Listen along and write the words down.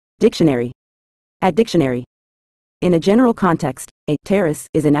Dictionary. At dictionary. In a general context, a terrace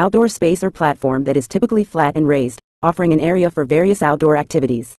is an outdoor space or platform that is typically flat and raised, offering an area for various outdoor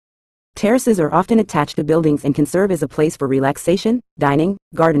activities. Terraces are often attached to buildings and can serve as a place for relaxation, dining,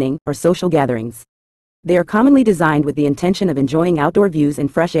 gardening, or social gatherings. They are commonly designed with the intention of enjoying outdoor views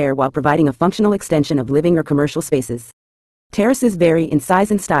and fresh air while providing a functional extension of living or commercial spaces. Terraces vary in size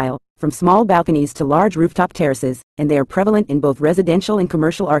and style, from small balconies to large rooftop terraces, and they are prevalent in both residential and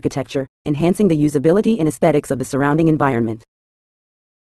commercial architecture, enhancing the usability and aesthetics of the surrounding environment.